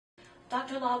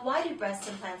Dr. Law, why do breast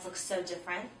implants look so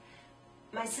different?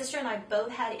 My sister and I both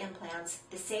had implants,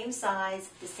 the same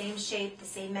size, the same shape, the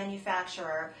same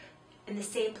manufacturer, in the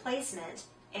same placement,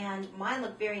 and mine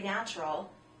look very natural.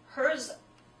 Hers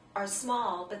are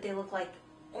small, but they look like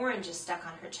oranges stuck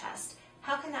on her chest.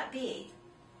 How can that be?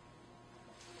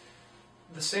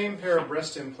 The same pair of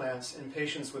breast implants in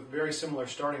patients with very similar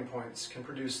starting points can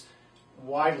produce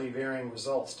widely varying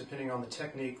results depending on the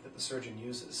technique that the surgeon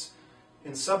uses.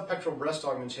 In subpectoral breast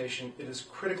augmentation, it is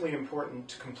critically important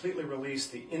to completely release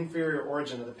the inferior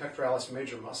origin of the pectoralis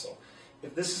major muscle.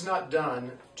 If this is not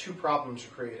done, two problems are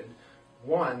created.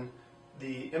 One,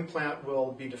 the implant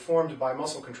will be deformed by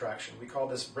muscle contraction. We call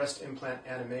this breast implant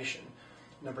animation.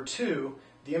 Number two,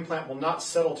 the implant will not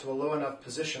settle to a low enough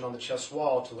position on the chest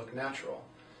wall to look natural.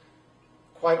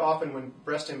 Quite often when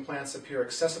breast implants appear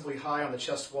excessively high on the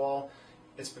chest wall,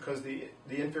 it's because the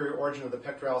inferior origin of the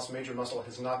pectoralis major muscle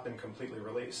has not been completely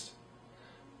released.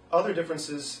 Other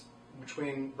differences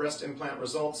between breast implant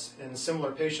results in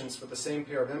similar patients with the same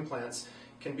pair of implants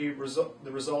can be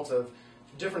the result of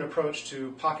different approach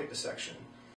to pocket dissection.